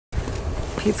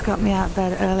Pete's got me out of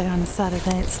bed early on a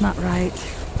Saturday. It's not right.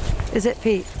 Is it,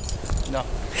 Pete? No.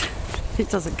 Pete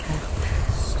doesn't care.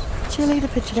 Cheerleader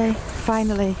picture day.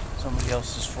 Finally. Somebody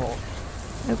else's fault.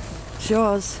 Nope. It's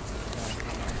yours.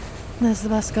 There's the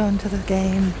bus going to the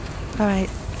game. Alright.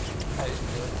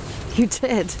 You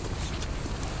did.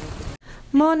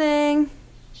 Morning.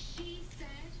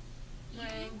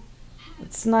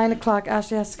 It's 9 o'clock.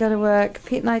 Ashley has to go to work.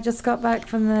 Pete and I just got back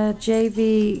from the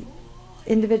JV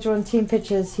individual and team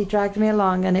pitches. He dragged me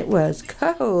along and it was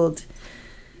cold.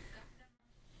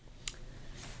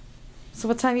 So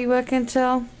what time are you working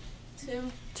till?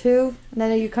 2. 2? And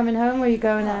then are you coming home or are you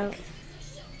going out?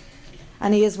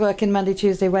 And he is working Monday,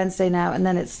 Tuesday, Wednesday now, and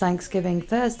then it's Thanksgiving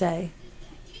Thursday.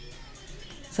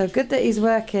 So good that he's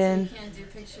working,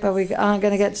 but we aren't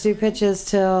going to get to do pictures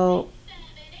till...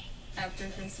 After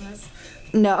Christmas.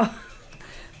 No.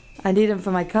 I need them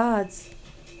for my cards.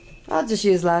 I'll just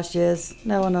use last year's.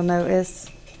 No one will notice.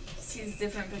 Just use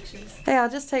different pictures. Hey, I'll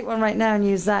just take one right now and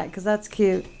use that, because that's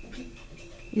cute.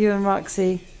 You and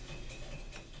Roxy.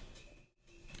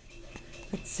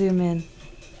 Let's zoom in.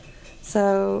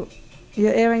 So,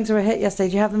 your earrings were a hit yesterday.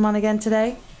 Do you have them on again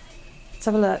today? Let's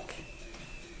have a look.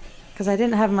 Because I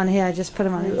didn't have them on here, I just put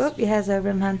them on. Oop, your hair's over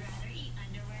them, hun.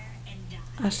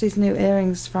 Ashley's new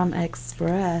earrings from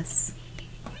Express.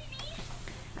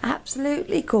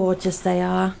 Absolutely gorgeous they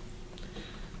are.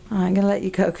 Oh, I'm going to let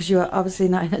you go because you are obviously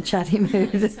not in a chatty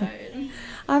mood. I'm tired.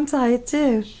 I'm tired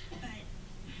too.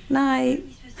 Night.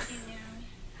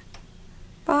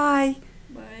 Bye.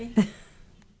 Bye.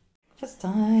 First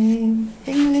time.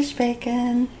 English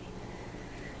bacon.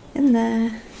 In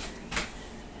there.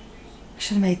 I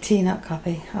should have made tea, not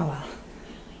coffee. Oh well.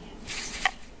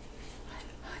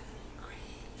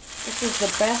 This is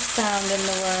the best sound in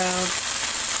the world.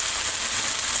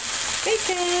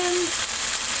 Bacon!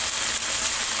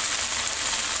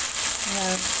 I'm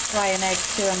gonna fry an egg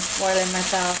too, I'm spoiling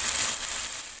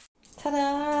myself.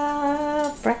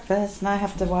 Ta-da! Breakfast. Now I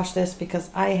have to wash this because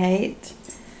I hate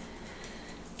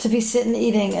to be sitting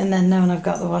eating and then knowing I've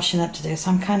got the washing up to do.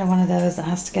 So I'm kind of one of those that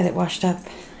has to get it washed up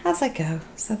as I go.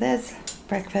 So there's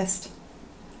breakfast.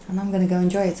 And I'm going to go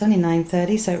enjoy it. It's only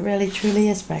 9:30, so it really truly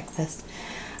is breakfast.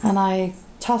 And I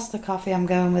tossed the coffee, I'm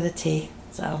going with a tea.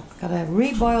 So, gotta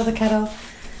reboil the kettle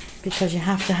because you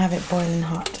have to have it boiling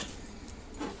hot.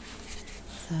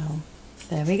 So,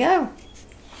 there we go.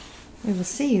 We will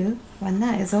see you when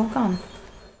that is all gone.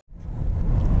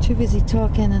 Too busy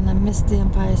talking and I missed the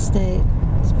Empire State.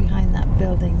 It's behind that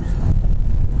building.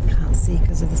 Can't see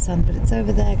because of the sun, but it's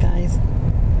over there, guys.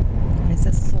 I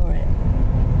just saw it.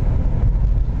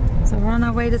 So we're on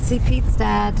our way to see Pete's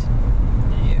dad.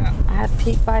 Yeah. I had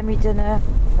Pete buy me dinner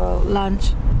for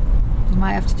lunch. We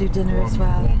might have to do dinner as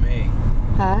well. Gourmet.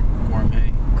 Huh?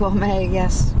 Gourmet. Gourmet,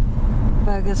 yes.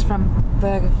 Burgers from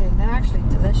Burger King. They're actually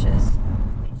delicious.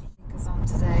 Because on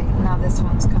today, now this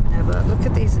one's coming over. Look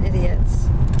at these idiots.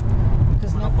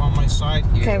 Up on my side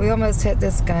here. Okay, we almost hit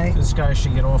this guy. This guy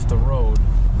should get off the road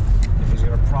if he's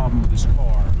got a problem with his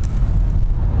car.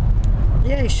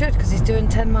 Yeah, he should, because he's doing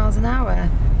 10 miles an hour.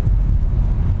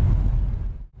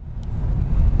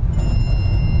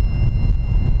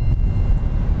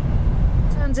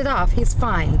 Turns it off, he's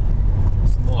fine.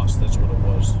 It's lost, that's what it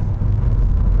was.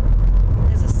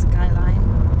 There's a skyline.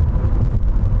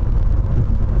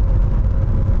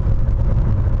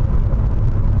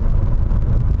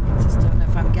 I just don't know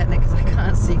if I'm getting it because I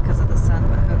can't see because of the sun,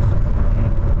 but hopefully.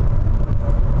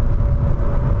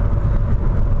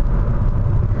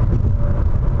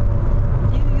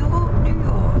 New York, New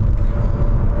York.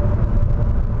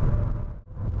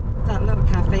 That little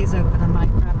cafe's open, I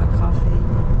might grab a coffee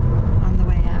on the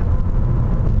way out.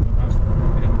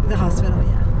 The hospital,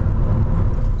 yeah.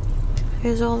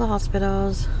 Here's all the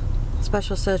hospitals.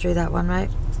 Special surgery, that one, right?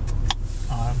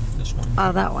 This one.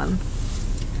 Oh, that one.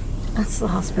 That's the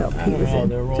hospital Pete was in.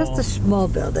 Just a small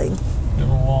building. They're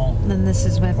all. And then this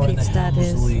is where Pete's dad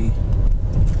is.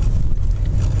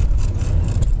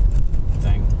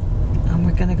 Thing. And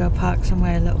we're gonna go park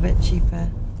somewhere a little bit cheaper.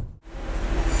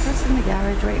 Just in the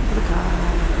garage waiting for the car.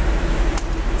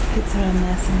 Pete's around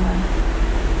there somewhere.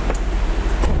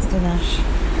 Texting Ash.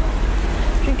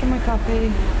 Drinking my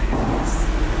coffee. Yes.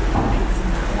 Pete's in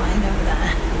that line over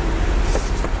there.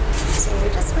 So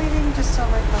we're just waiting. Just saw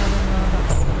my father-in-law.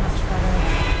 That's so much better.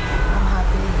 I'm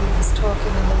happy. He was talking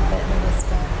a little bit in a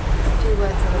whisper. A few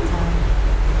words at a time.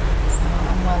 So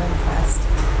I'm well impressed.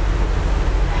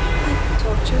 I'll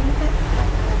talk to you in a bit. Bye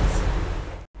guys.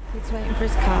 He's waiting for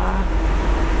his car.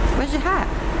 Where's your hat?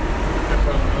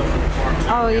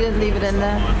 Oh, you didn't leave it in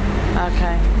there?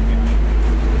 Okay.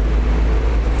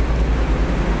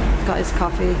 He's got his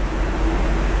coffee.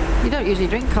 You don't usually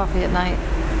drink coffee at night.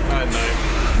 At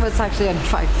night. Well, it's actually only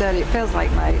 5:30. It feels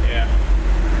like night. Yeah.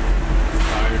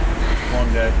 Tired.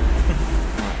 Long day.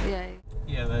 Yeah.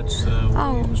 Yeah, that's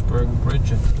Williamsburg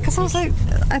Bridge. Because I was like,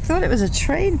 I thought it was a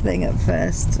train thing at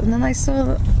first, and then I saw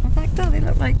that. I'm like, no, they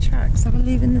look like trucks. So we're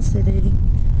leaving the city.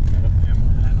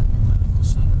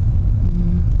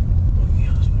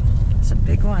 It's a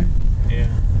big one. Yeah.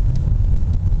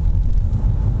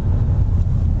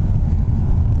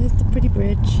 There's the pretty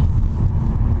bridge.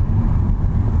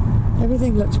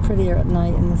 Everything looks prettier at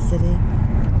night in the city.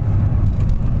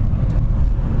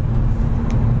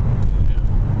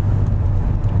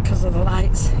 Because of the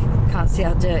lights, you can't see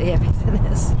how dirty everything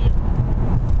is.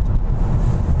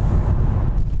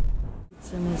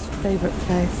 It's in his favourite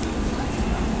place.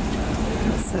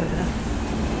 That's soda.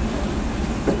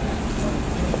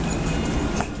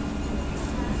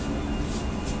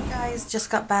 Guys, just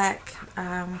got back.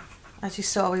 As you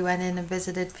saw, we went in and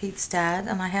visited Pete's dad,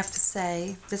 and I have to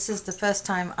say, this is the first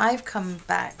time I've come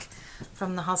back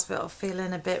from the hospital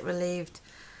feeling a bit relieved.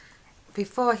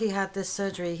 Before he had this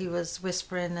surgery, he was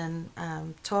whispering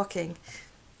and talking,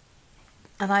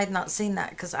 and I'd not seen that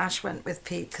because Ash went with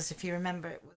Pete, because if you remember,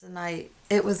 it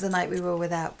was the night we were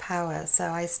without power,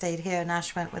 so I stayed here and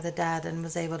Ash went with her dad and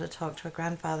was able to talk to her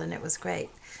grandfather, and it was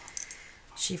great.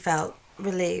 She felt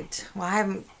relieved. Well, I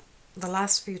haven't, the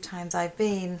last few times I've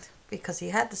been, because he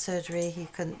had the surgery, he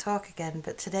couldn't talk again,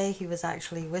 but today he was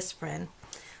actually whispering,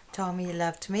 told me he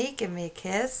loved me, gave me a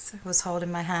kiss, was holding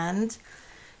my hand,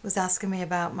 was asking me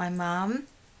about my mum,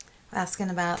 asking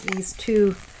about these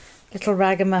two little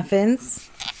ragamuffins,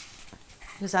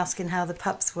 was asking how the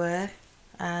pups were,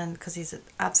 and because he's an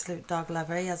absolute dog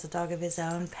lover, he has a dog of his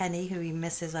own, Penny, who he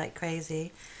misses like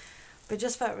crazy. But it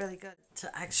just felt really good to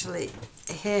actually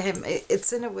hear him.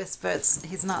 It's in a whisper.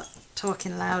 He's not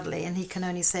talking loudly, and he can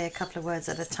only say a couple of words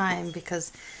at a time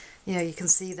because, you know, you can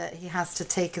see that he has to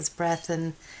take his breath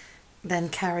and then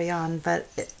carry on. But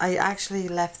I actually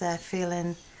left there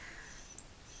feeling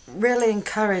really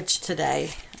encouraged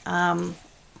today.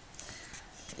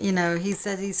 You know, he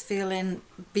said he's feeling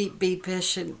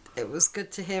beepish, and it was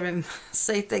good to hear him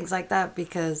say things like that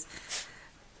because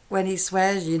when he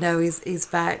swears, you know, he's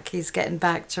back, he's getting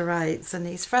back to rights, and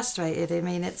he's frustrated. I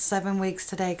mean, it's 7 weeks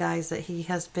today, guys, that he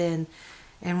has been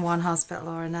in one hospital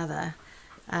or another,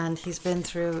 and he's been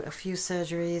through a few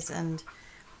surgeries, and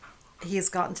he's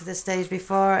gotten to this stage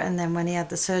before, and then when he had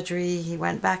the surgery, he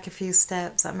went back a few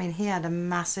steps. I mean, he had a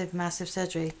massive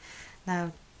surgery.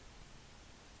 Now,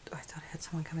 I thought I had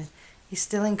someone come in. He's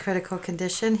still in critical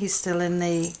condition. He's still in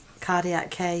the cardiac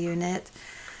care unit.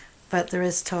 But there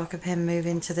is talk of him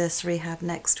moving to this rehab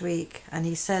next week. And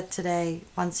he said today,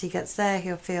 once he gets there,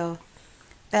 he'll feel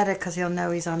better because he'll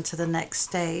know he's on to the next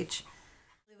stage.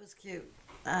 It was cute.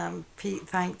 Pete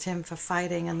thanked him for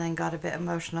fighting and then got a bit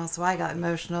emotional. So I got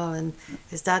emotional, and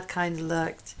his dad kind of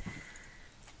looked,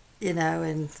 you know,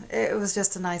 and it was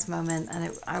just a nice moment.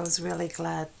 And I was really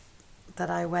glad that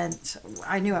I went.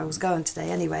 I knew I was going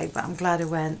today anyway, but I'm glad I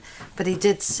went. But he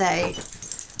did say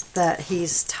that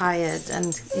he's tired,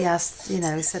 and he asked, you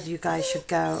know, he said you guys should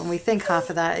go, and we think half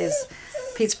of that is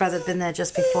Pete's brother had been there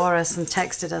just before us and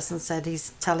texted us and said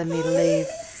he's telling me to leave.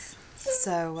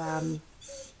 So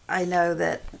I know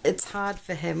that it's hard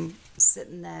for him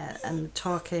sitting there and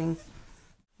talking.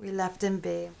 We left him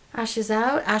be. Ash is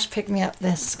out. Ash picked me up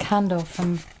this candle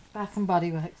from Bath and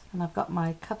Body Works, and I've got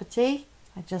my cup of tea.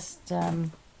 I just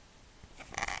had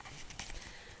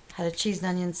a cheese and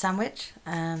onion sandwich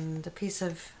and a piece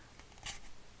of,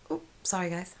 oh, sorry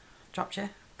guys, dropped you,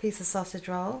 piece of sausage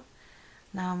roll.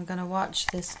 Now I'm going to watch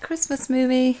this Christmas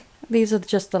movie. These are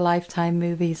just the Lifetime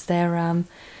movies.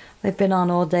 They've been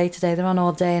on all day today. They're on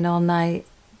all day and all night.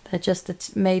 They're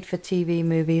just made for TV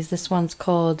movies. This one's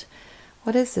called,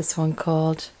 what is this one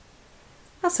called?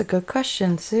 That's a good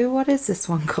question, Sue. What is this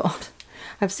one called?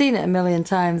 I've seen it a million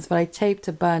times, but I taped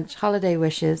a bunch. Holiday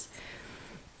Wishes.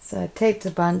 So I taped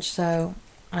a bunch so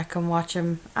I can watch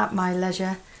them at my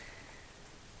leisure.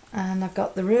 And I've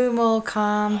got the room all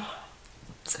calm.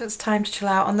 So it's time to chill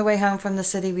out. On the way home from the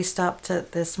city, we stopped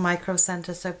at this Micro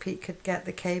Center so Pete could get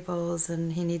the cables,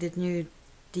 and he needed new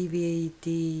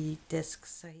DVD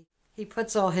discs. So he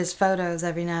puts all his photos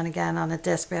every now and again on a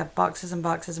disc. We have boxes and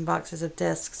boxes and boxes of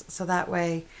discs. So that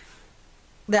way,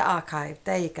 they're archived.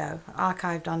 There you go.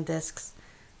 Archived on discs.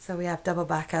 So we have double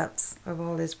backups of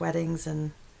all his weddings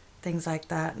and things like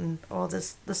that, and all the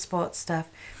sports stuff.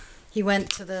 He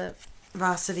went to the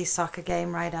varsity soccer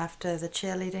game right after the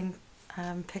cheerleading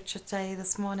picture day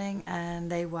this morning,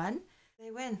 and they won.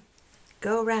 They win.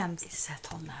 Go Rams. He's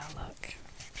settled now, look.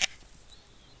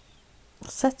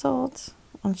 Settled,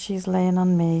 and she's laying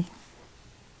on me.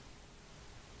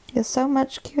 You're so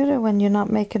much cuter when you're not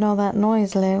making all that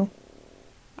noise, Lou.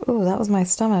 Ooh, that was my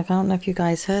stomach. I don't know if you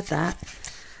guys heard that.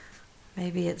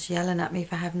 Maybe it's yelling at me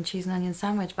for having cheese and onion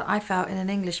sandwich, but I felt in an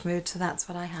English mood, so that's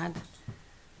what I had.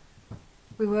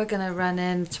 We were going to run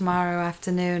in tomorrow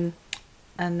afternoon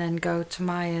and then go to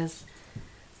Myers,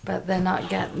 but they're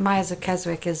not Myers of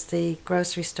Keswick is the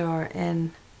grocery store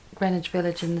in Greenwich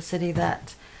Village in the city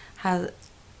that has,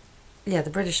 yeah, the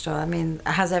British store. I mean,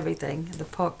 it has everything. The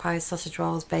pork pies, sausage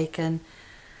rolls, bacon,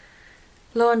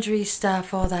 laundry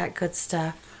stuff, all that good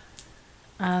stuff.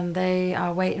 And they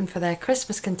are waiting for their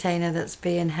Christmas container that's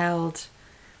being held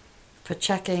for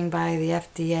checking by the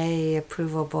FDA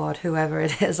approval board, whoever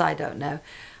it is, I don't know.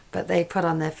 But they put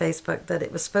on their Facebook that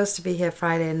it was supposed to be here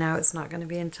Friday and now it's not going to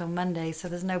be until Monday, so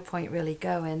there's no point really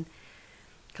going.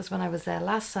 Because when I was there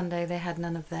last Sunday, they had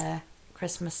none of their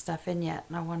Christmas stuff in yet,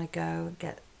 and I want to go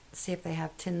see if they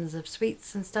have tins of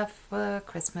sweets and stuff for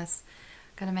Christmas.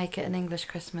 Going to make it an English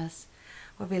Christmas.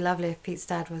 Would be lovely if Pete's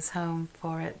dad was home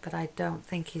for it, but I don't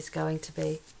think he's going to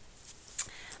be.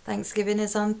 Thanksgiving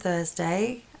is on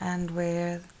Thursday, and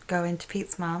we're going to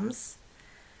Pete's mum's,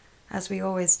 as we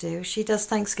always do. She does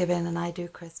Thanksgiving and I do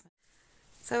Christmas.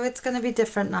 So it's going to be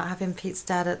different not having Pete's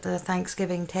dad at the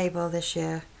Thanksgiving table this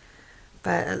year,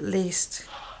 but at least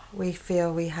we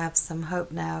feel we have some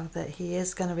hope now that he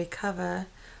is going to recover.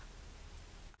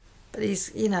 But he's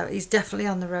definitely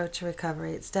on the road to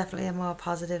recovery. It's definitely a more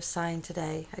positive sign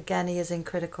today. Again, he is in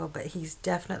critical, but he's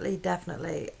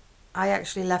definitely, I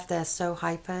actually left there so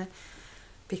hyper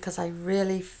because I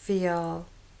really feel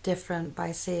different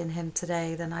by seeing him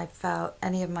today than I felt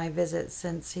any of my visits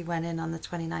since he went in on the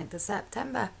 29th of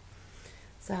September.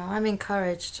 So I'm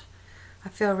encouraged. I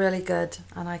feel really good,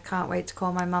 and I can't wait to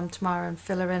call my mum tomorrow and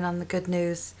fill her in on the good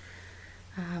news.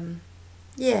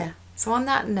 Yeah. So on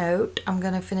that note, I'm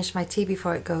going to finish my tea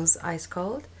before it goes ice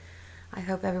cold. I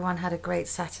hope everyone had a great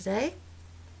Saturday.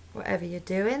 Whatever you're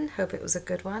doing, hope it was a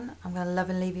good one. I'm going to love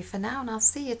and leave you for now, and I'll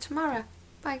see you tomorrow.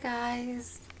 Bye,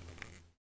 guys.